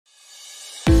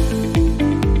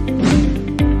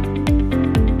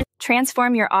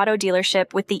Transform your auto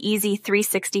dealership with the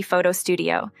EZ360 Photo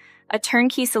Studio, a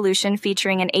turnkey solution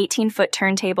featuring an 18-foot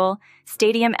turntable,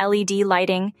 stadium LED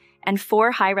lighting, and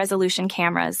 4 high-resolution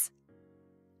cameras.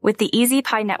 With the EZ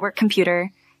Network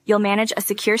computer, you'll manage a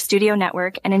secure studio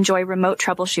network and enjoy remote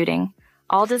troubleshooting,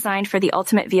 all designed for the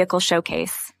ultimate vehicle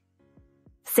showcase.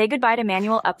 Say goodbye to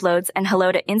manual uploads and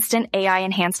hello to instant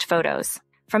AI-enhanced photos.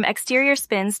 From exterior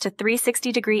spins to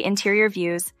 360-degree interior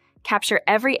views, capture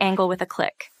every angle with a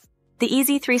click. The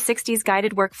EZ360's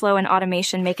guided workflow and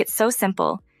automation make it so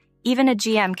simple, even a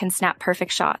GM can snap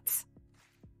perfect shots.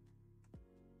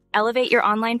 Elevate your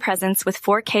online presence with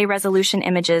 4K resolution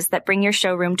images that bring your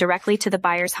showroom directly to the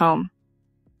buyer's home.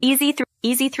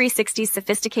 EZ360's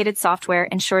sophisticated software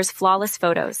ensures flawless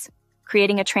photos,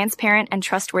 creating a transparent and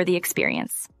trustworthy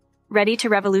experience. Ready to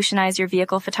revolutionize your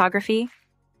vehicle photography?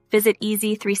 Visit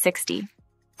EZ360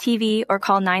 TV or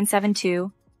call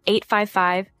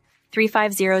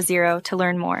 972-855-3500 to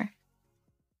learn more.